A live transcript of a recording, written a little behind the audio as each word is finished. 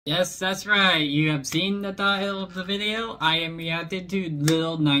Yes, that's right. You have seen the title of the video. I am reacting to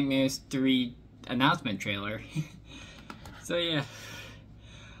Little Nightmares 3 announcement trailer. So yeah.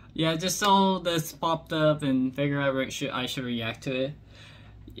 Yeah, just saw this popped up and figured out I should react to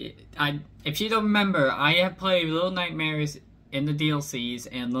it. If you don't remember, I have played Little Nightmares in the DLCs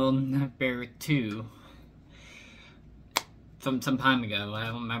and Little Nightmare 2 from some time ago. I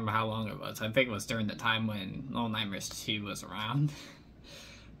don't remember how long it was. I think it was during the time when Little Nightmares 2 was around.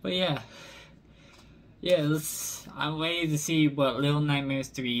 But yeah, I'm waiting to see what Little Nightmares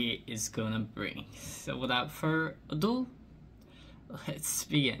 3 is gonna bring. So without further ado, let's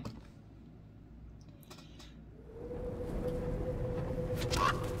begin.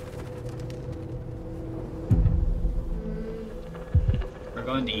 We're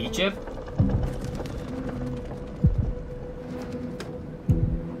going to Egypt?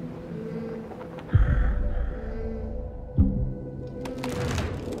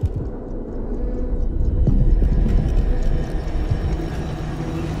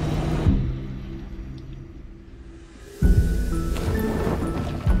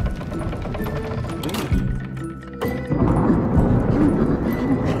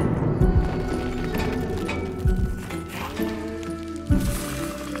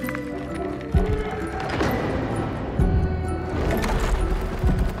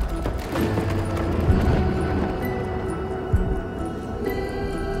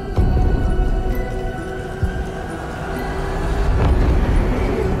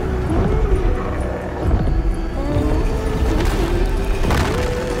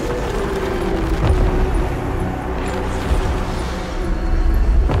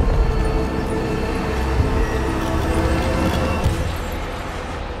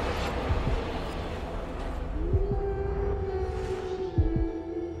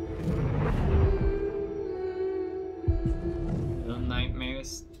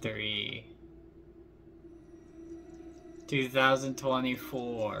 Nightmares 3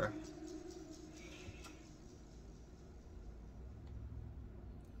 2024.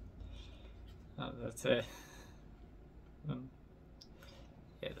 Oh, that's it.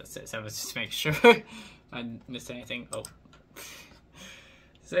 Yeah, that's it. So I was just making sure I didn't miss anything. Oh.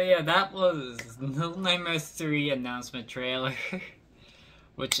 So yeah, that was Little Nightmares 3 announcement trailer.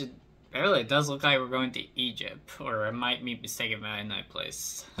 Which it really does look like we're going to Egypt, or I might be mistaken about a night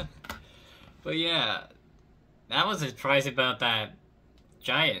place. But yeah, that was surprising about that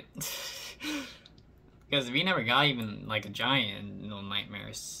giant. Because we never got even like a giant in Little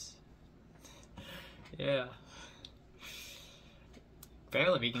Nightmares. Yeah.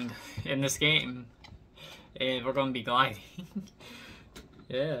 Barely we can, in this game, we're going to be gliding.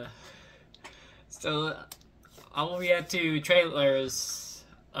 Yeah. So, I will react to trailers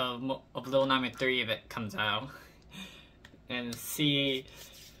of Little Nightmares 3 if it comes out, and see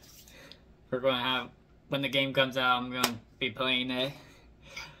we're going to have, when the game comes out, I'm going to be playing it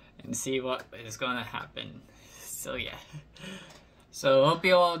and see what is going to happen. So yeah, so hope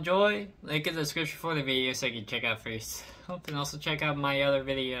you all enjoy. Link in the description for the video so you can check out for yourself, and also check out my other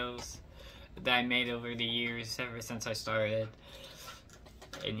videos that I made over the years ever since I started.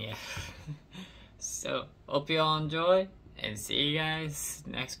 And yeah, so hope you all enjoy, and see you guys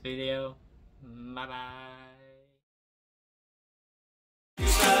next video. Bye bye.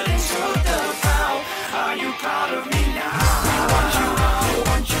 Are you proud of me now? I want you, I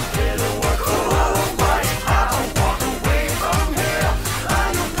want you,